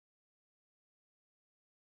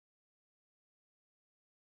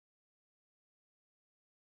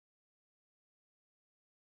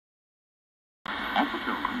At the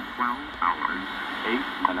building, 12 hours, 8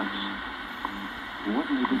 minutes.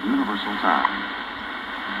 Coordinated universal time.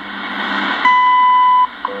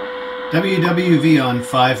 WWV on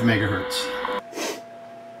 5 megahertz.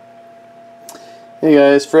 Hey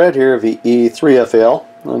guys, Fred here, VE3FL,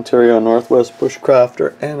 Ontario Northwest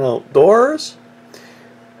Bushcrafter and Outdoors.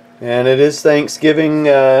 And it is Thanksgiving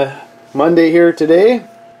Monday here today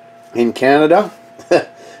in Canada,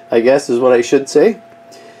 I guess is what I should say.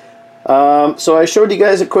 So I showed you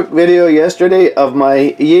guys a quick video yesterday of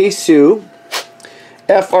my Yaesu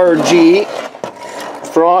FRG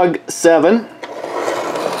Frog 7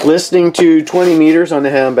 listening to 20 meters on the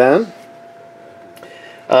handband.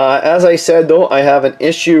 As I said though, I have an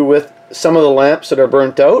issue with some of the lamps that are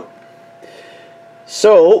burnt out.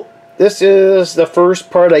 So this is the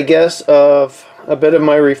first part, I guess, of a bit of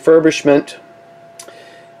my refurbishment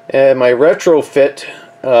and my retrofit,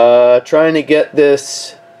 trying to get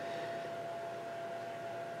this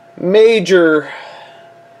major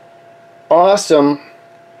awesome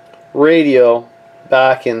radio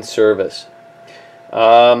back in service.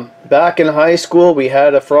 Back in high school we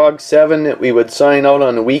had a Frog 7 that we would sign out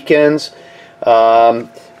on the weekends.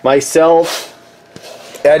 Myself,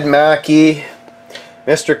 Ed Mackey,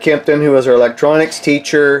 Mr. Kimpton, who was our electronics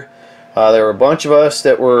teacher, there were a bunch of us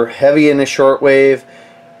that were heavy in the shortwave,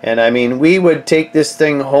 and I mean we would take this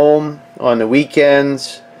thing home on the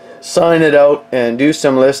weekends, sign it out and do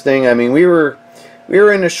some listening. I mean we were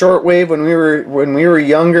in the shortwave when we were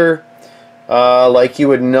younger. Like you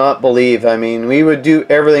would not believe. I mean, we would do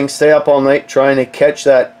everything, stay up all night trying to catch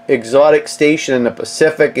that exotic station in the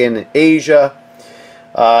Pacific, in Asia,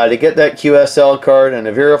 to get that QSL card and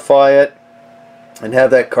to verify it and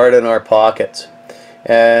have that card in our pockets.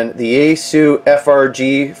 And the Yaesu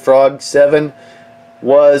FRG Frog 7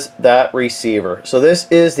 was that receiver. So this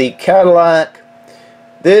is the Cadillac.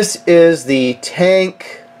 This is the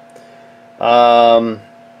tank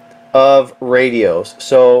of radios.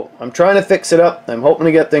 So I'm trying to fix it up. I'm hoping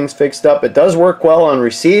to get things fixed up. It does work well on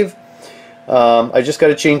receive. I just got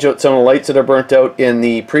to change out some of the lights that are burnt out in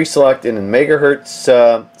the pre-select and in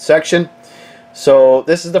megahertz section. So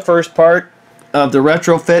this is the first part of the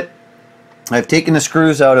retrofit. I've taken the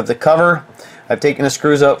screws out of the cover. I've taken the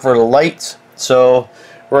screws out for the lights. So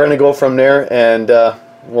we're going to go from there, and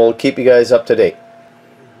we'll keep you guys up to date.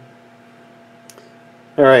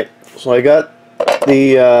 Alright, so I got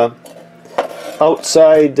the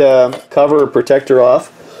outside cover protector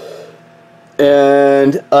off,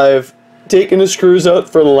 and I've taken the screws out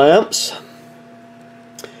for the lamps.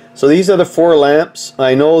 So these are the 4 lamps.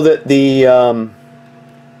 I know that the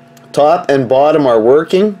top and bottom are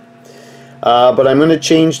working, but I'm going to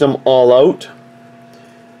change them all out.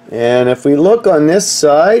 And if we look on this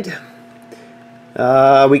side,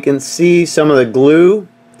 we can see some of the glue.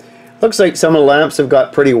 Looks like some of the lamps have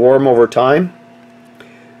got pretty warm over time.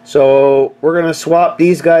 So we're going to swap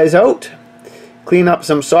these guys out, clean up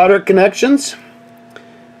some solder connections,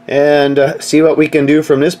 and see what we can do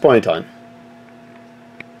from this point on.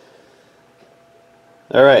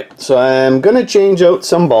 Alright, so I'm going to change out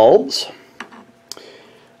some bulbs.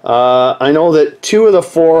 I know that 2 of the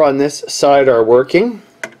 4 on this side are working.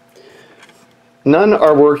 None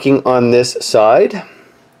are working on this side.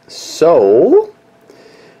 So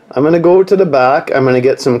I'm going to go to the back. I'm going to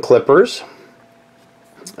get some clippers.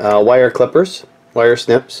 Wire clippers, wire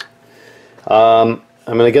snips. I'm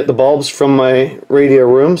going to get the bulbs from my radio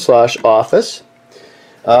room / office.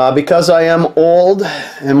 Because I am old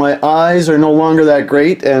and my eyes are no longer that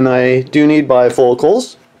great and I do need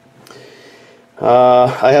bifocals,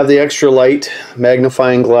 I have the extra light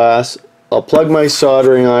magnifying glass. I'll plug my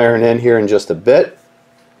soldering iron in here in just a bit.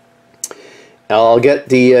 I'll get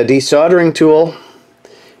the desoldering tool,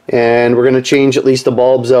 and we're going to change at least the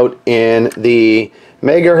bulbs out in the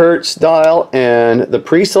megahertz dial and the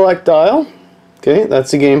pre-select dial. Okay,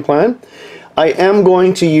 that's the game plan. I am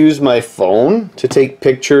going to use my phone to take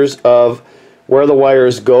pictures of where the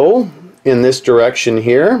wires go in this direction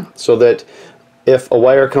here, so that if a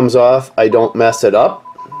wire comes off I don't mess it up.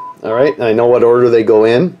 Alright, I know what order they go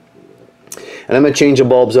in, and I'm going to change the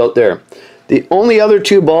bulbs out there. The only other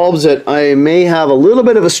 2 bulbs that I may have a little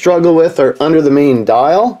bit of a struggle with are under the main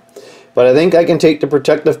dial, but I think I can take the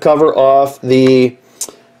protective cover off the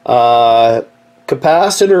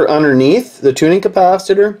capacitor underneath, the tuning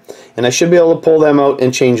capacitor, and I should be able to pull them out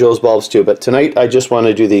and change those bulbs too. But tonight I just want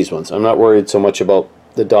to do these ones. I'm not worried so much about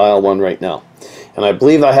the dial one right now. And I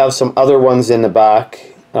believe I have some other ones in the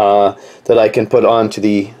back that I can put onto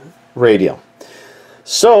the radio.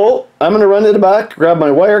 So I'm going to run to the back, grab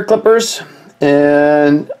my wire clippers,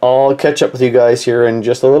 and I'll catch up with you guys here in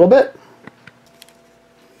just a little bit.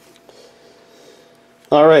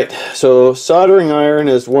 Alright, so soldering iron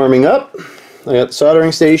is warming up. I got the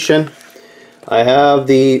soldering station. I have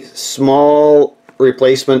the small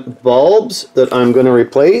replacement bulbs that I'm going to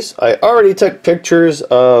replace. I already took pictures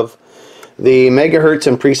of the megahertz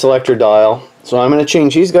and pre-selector dial. So I'm going to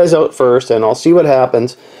change these guys out first and I'll see what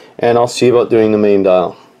happens, and I'll see about doing the main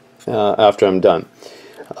dial after I'm done.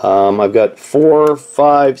 I've got 4,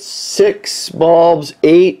 5, 6 bulbs,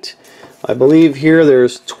 8. I believe here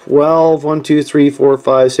there's 12, 1, 2, 3, 4,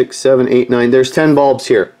 5, 6, 7, 8, 9. There's 10 bulbs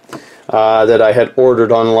here that I had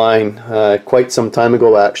ordered online quite some time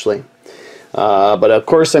ago actually. But of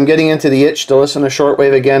course I'm getting into the itch to listen to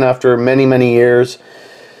shortwave again after many, many years.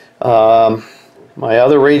 My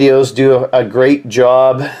other radios do a great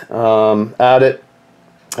job at it.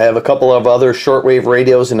 I have a couple of other shortwave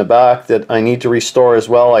radios in the back that I need to restore as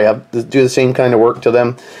well. I have to do the same kind of work to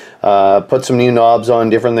them. Put some new knobs on,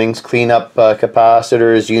 different things, clean up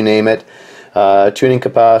capacitors, you name it. Tuning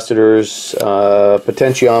capacitors,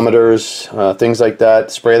 potentiometers, things like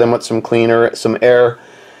that. Spray them with some cleaner, some air.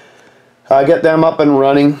 Get them up and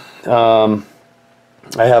running.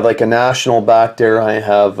 I have like a National back there. I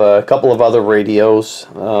have a couple of other radios. Is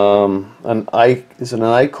it an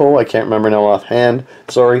ICO? I can't remember now offhand.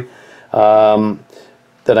 Sorry. That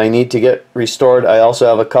I need to get restored. I also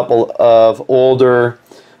have a couple of older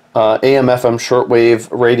AM/FM shortwave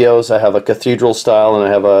radios. I have a Cathedral style and I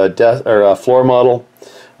have a floor model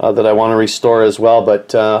that I want to restore as well.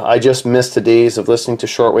 But I just missed the days of listening to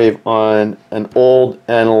shortwave on an old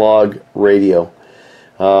analog radio.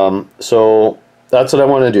 So that's what I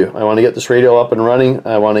want to do. I want to get this radio up and running.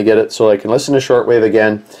 I want to get it so I can listen to shortwave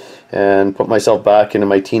again and put myself back into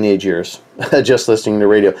my teenage years just listening to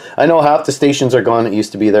radio. I know half the stations are gone that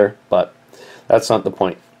used to be there, but that's not the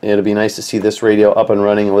point. It'll be nice to see this radio up and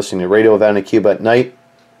running and listening to Radio Havana, Cuba at night,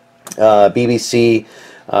 BBC,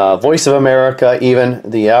 Voice of America, even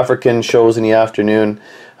the African shows in the afternoon,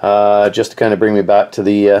 just to kind of bring me back to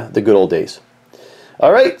the good old days.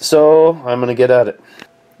 Alright, so I'm going to get at it.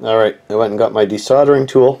 Alright, I went and got my desoldering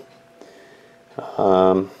tool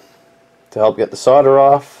to help get the solder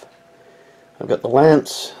off. I've got the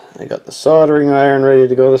lamps, I got the soldering iron ready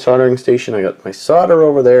to go to the soldering station, I got my solder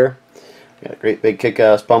over there, I got a great big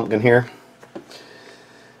kick-ass pumpkin here.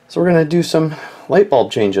 So we're going to do some light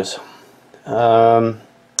bulb changes. The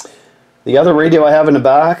other radio I have in the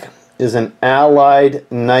back is an Allied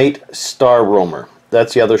Night Star Roamer.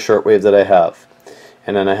 That's the other shortwave that I have.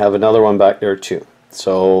 And then I have another one back there too.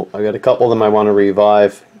 So I got a couple of them I want to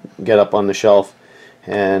revive, get up on the shelf,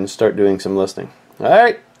 and start doing some listening.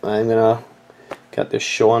 Alright, I'm going to get this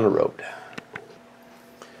show on the road.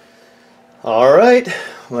 Alright,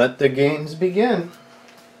 let the games begin.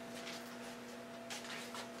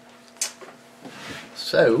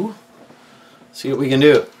 So, see what we can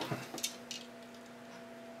do.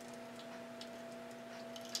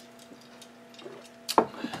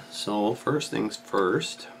 So, first things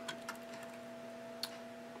first.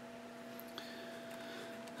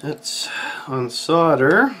 Let's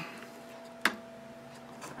unsolder.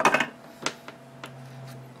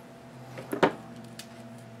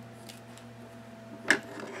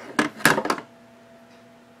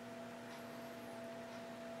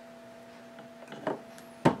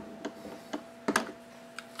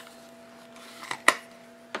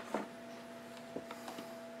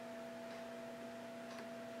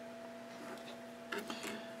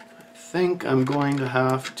 I think I'm going to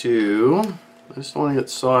have to, I just want to get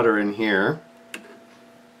solder in here.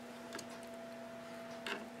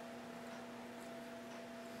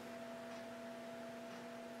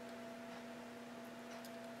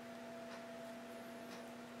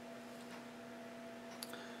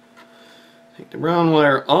 Take the brown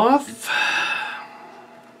wire off.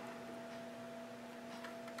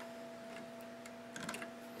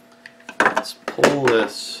 Let's pull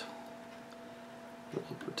this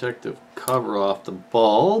little protective cover off the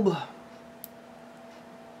bulb.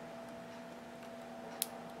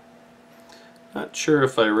 Not sure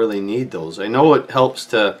if I really need those. I know it helps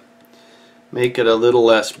to make it a little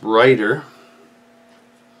less brighter.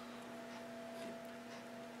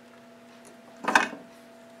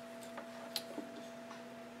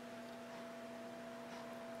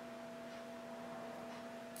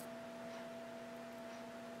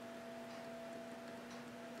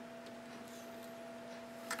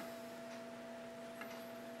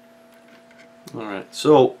 Alright,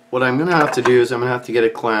 so what I'm going to have to do is I'm going to have to get a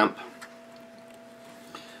clamp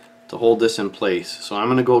to hold this in place. So I'm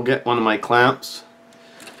going to go get one of my clamps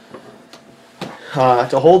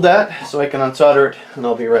to hold that so I can unsolder it, and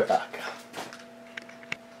I'll be right back.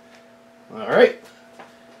 Alright,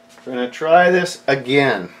 we're going to try this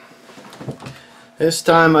again. This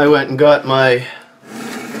time I went and got my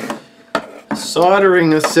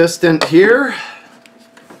soldering assistant here.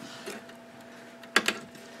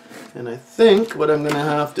 And I think what I'm going to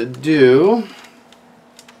have to do,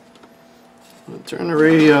 I'm going to turn the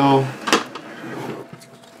radio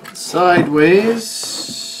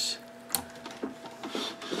sideways,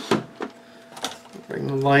 bring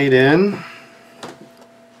the light in.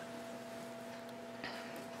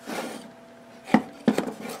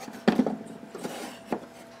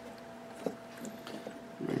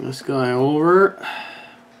 Bring this guy over,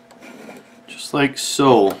 just like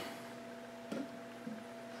so.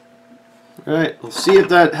 Alright, we'll see if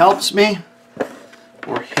that helps me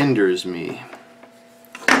or hinders me.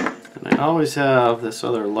 And I always have this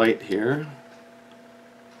other light here.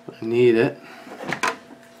 I need it.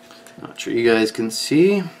 Not sure you guys can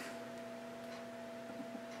see.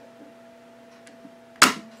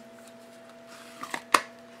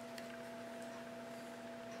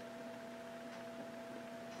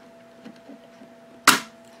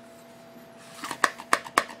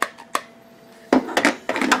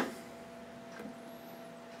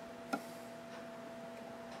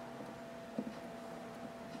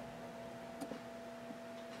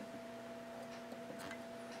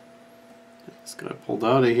 Just got it pulled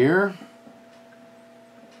out of here.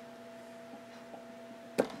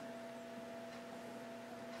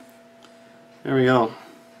 There we go.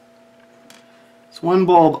 It's one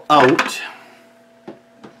bulb out.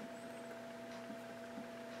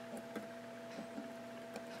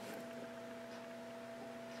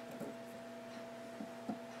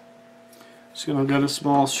 Just gonna get a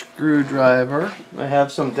small screwdriver. I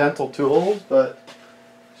have some dental tools, but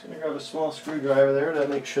just gonna grab a small screwdriver there to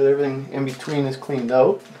make sure that everything in between is cleaned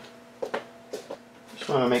out. Just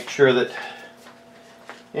want to make sure that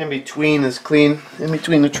in between is clean, in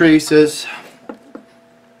between the traces.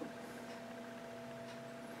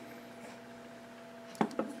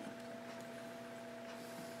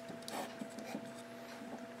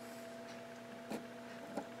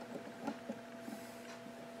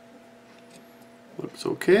 Looks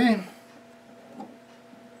okay.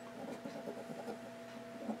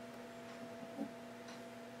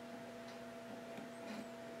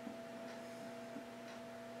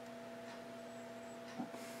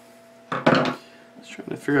 Just trying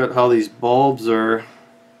to figure out how these bulbs are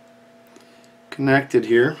connected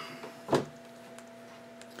here.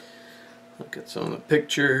 Look at some of the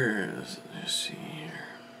pictures. Let's see here.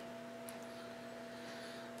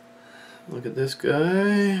 Look at this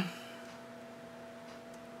guy.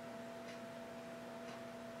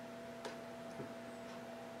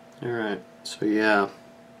 Alright, so yeah,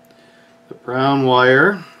 the brown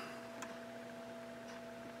wire.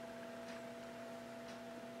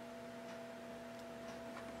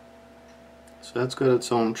 So that's got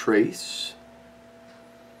its own trace.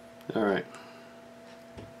 Alright.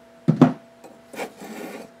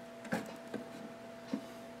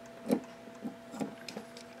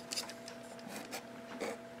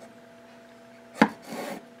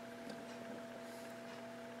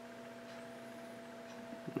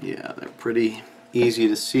 Yeah, they're pretty easy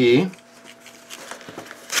to see.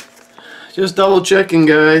 Just double checking,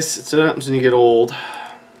 guys. It's what happens when you get old.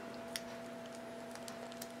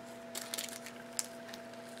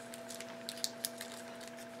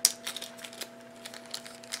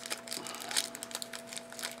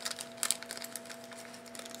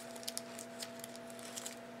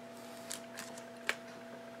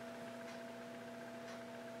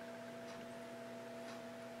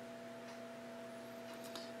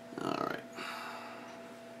 Alright.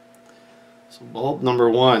 So bulb number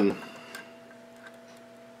 1.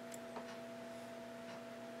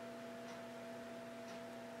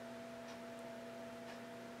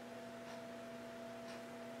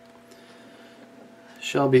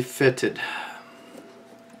 Shall be fitted.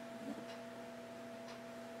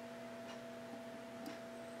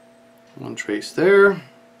 One trace there.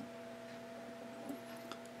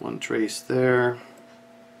 One trace there.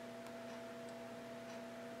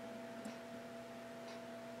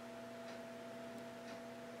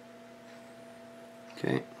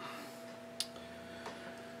 Okay.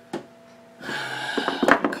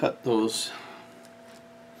 Cut those.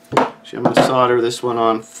 Actually, I'm going to solder this one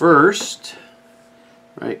on first.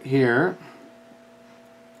 Right here.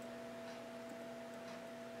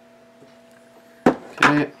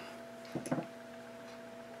 Okay.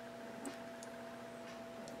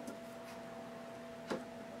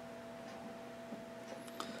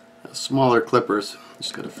 Smaller clippers,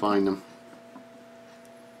 just got to find them.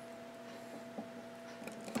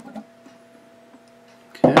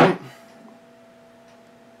 Okay.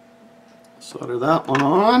 Solder that one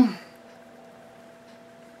on.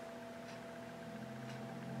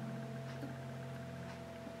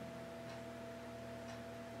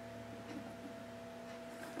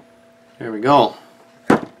 There we go.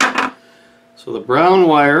 So the brown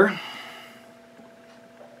wire,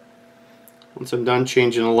 once I'm done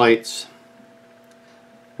changing the lights,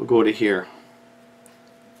 will go to here.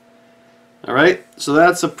 Alright, so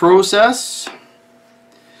that's the process.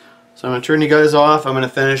 So I'm going to turn you guys off. I'm going to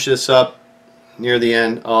finish this up near the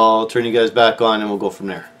end. I'll turn you guys back on and we'll go from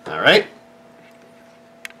there. Alright?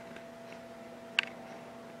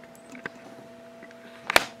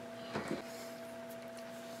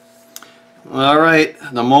 Alright,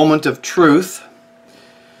 the moment of truth.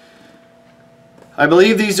 I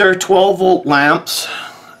believe these are 12 volt lamps.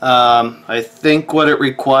 I think what it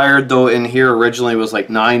required though in here originally was like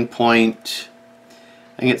 9 point,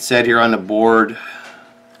 I think it said here on the board,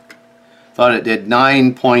 thought it did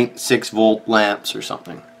 9.6 volt lamps or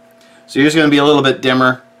something. So yours is going to be a little bit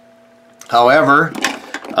dimmer. However,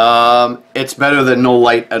 it's better than no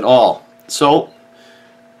light at all. So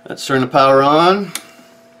let's turn the power on.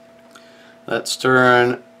 Let's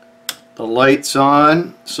turn the lights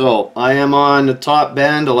on. So I am on the top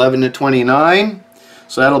band 11 to 29.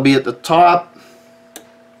 So that'll be at the top.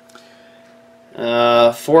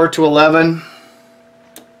 4 to 11.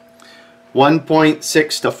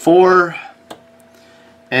 1.6 to 4.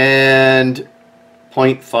 And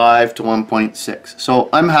 0.5 to 1.6. So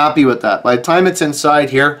I'm happy with that. By the time it's inside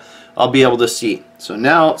here, I'll be able to see. So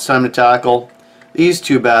now it's time to tackle these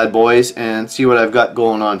two bad boys and see what I've got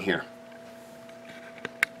going on here.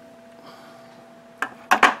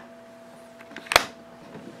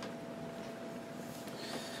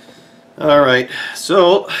 Alright,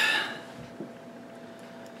 so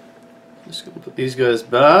just going to put these guys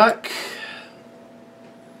back.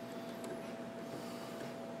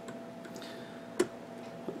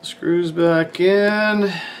 Put the screws back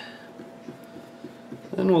in.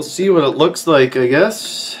 Then we'll see what it looks like, I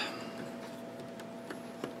guess.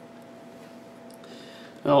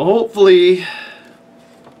 Now hopefully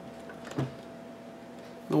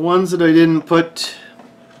the ones that I didn't put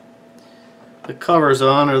the covers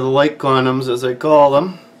on, or the light condoms as I call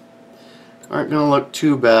them, aren't going to look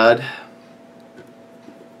too bad.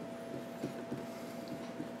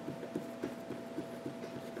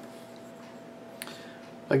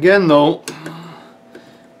 Again though,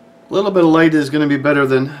 a little bit of light is going to be better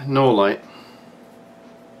than no light.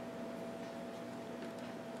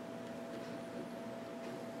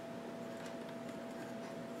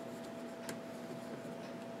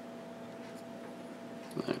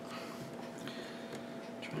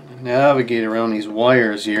 Navigate around these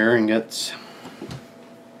wires here and get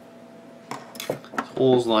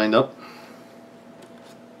holes lined up.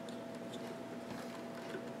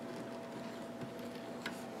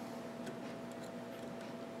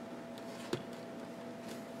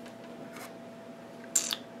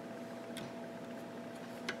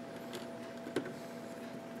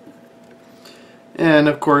 And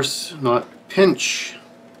of course not pinch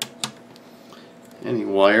any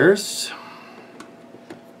wires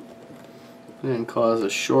and cause a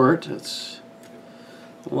short. That's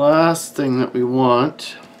the last thing that we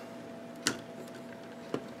want.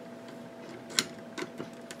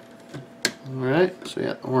 Alright, so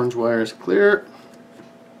yeah, the orange wire is clear.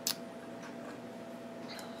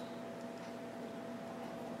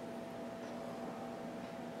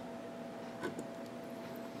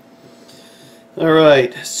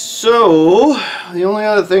 Alright, so the only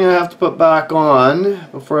other thing I have to put back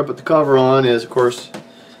on before I put the cover on is, of course,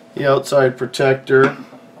 the outside protector.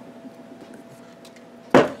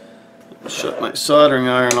 Shut my soldering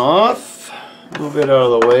iron off, move it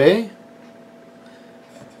out of the way.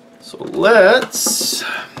 So let's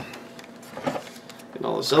get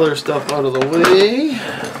all this other stuff out of the way.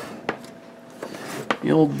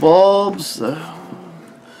 The old bulbs, the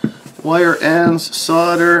wire ends,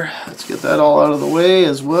 solder, let's get that all out of the way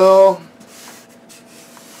as well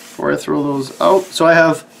before I throw those out. So I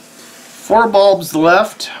have 4 bulbs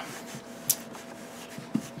left.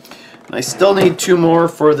 I still need 2 more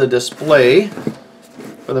for the display,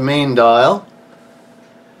 for the main dial.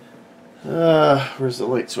 Where's the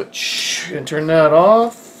light switch? Gonna turn that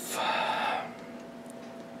off.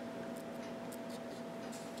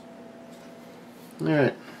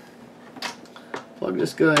 Alright. Plug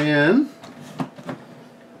this guy in.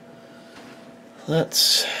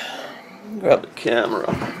 Let's grab the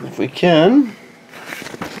camera if we can.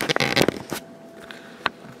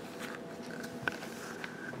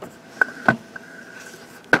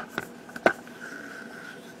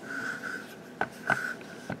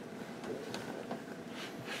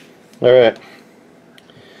 Alright,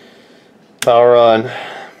 power on,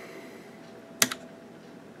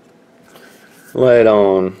 light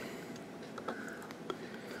on.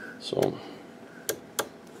 So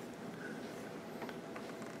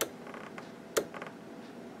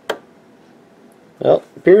Well,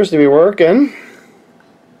 appears to be working.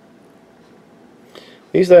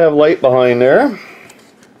 At least I have light behind there.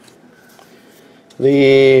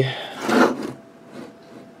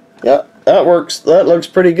 Yeah, that works. That looks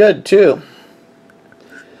pretty good too.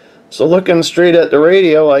 So looking straight at the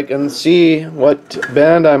radio, I can see what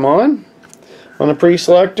band I'm on a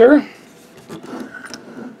pre-selector. Here,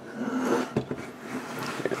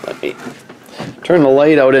 let me turn the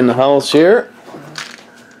light out in the house here.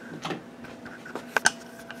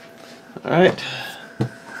 Alright,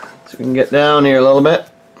 so we can get down here a little bit.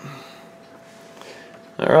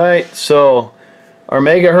 Alright, so our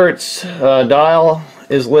megahertz dial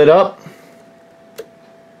is lit up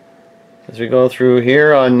as we go through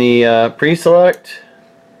here on the pre-select.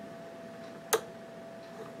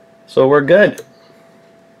 So we're good.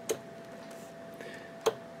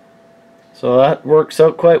 So that works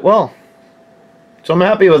out quite well. So I'm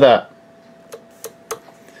happy with that.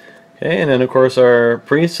 Okay, and then of course our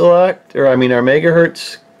pre-select, or I mean our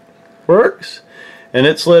megahertz works, and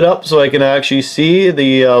it's lit up so I can actually see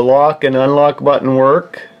the lock and unlock button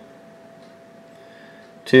work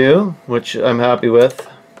too, which I'm happy with.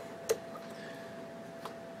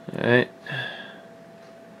 Alright.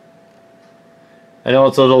 I know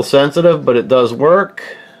it's a little sensitive, but it does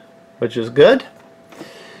work, which is good.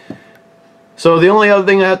 So the only other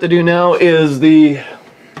thing I have to do now is the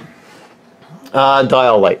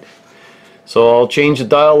dial light. So I'll change the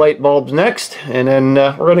dial light bulbs next, and then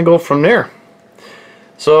we're going to go from there.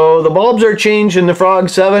 So the bulbs are changed in the Frog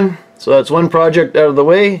 7, so that's one project out of the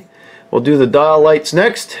way. We'll do the dial lights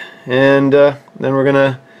next, and then we're going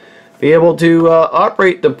to be able to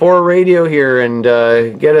operate the poor radio here and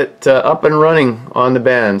get it up and running on the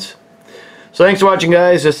bands. So thanks for watching,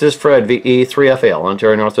 guys. This is Fred, VE3SEC,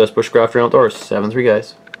 Ontario Northwest Bushcraft Outdoors. 7-3,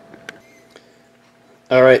 guys.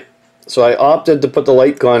 Alright, so I opted to put the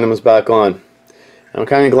light condoms back on. I'm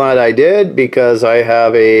kind of glad I did, because I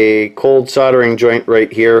have a cold soldering joint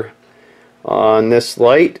right here on this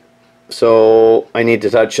light, so I need to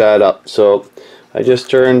touch that up. So I just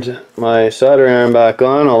turned my soldering iron back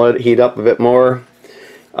on. I'll let it heat up a bit more.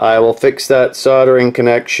 I will fix that soldering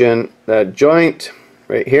connection, that joint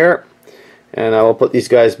right here, and I will put these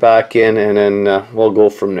guys back in, and then we'll go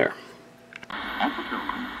from there. At the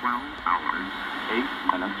building, 12 hours, 8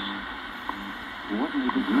 minutes,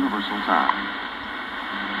 coordinated universal time.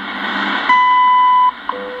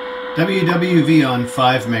 WWV on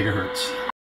 5 megahertz.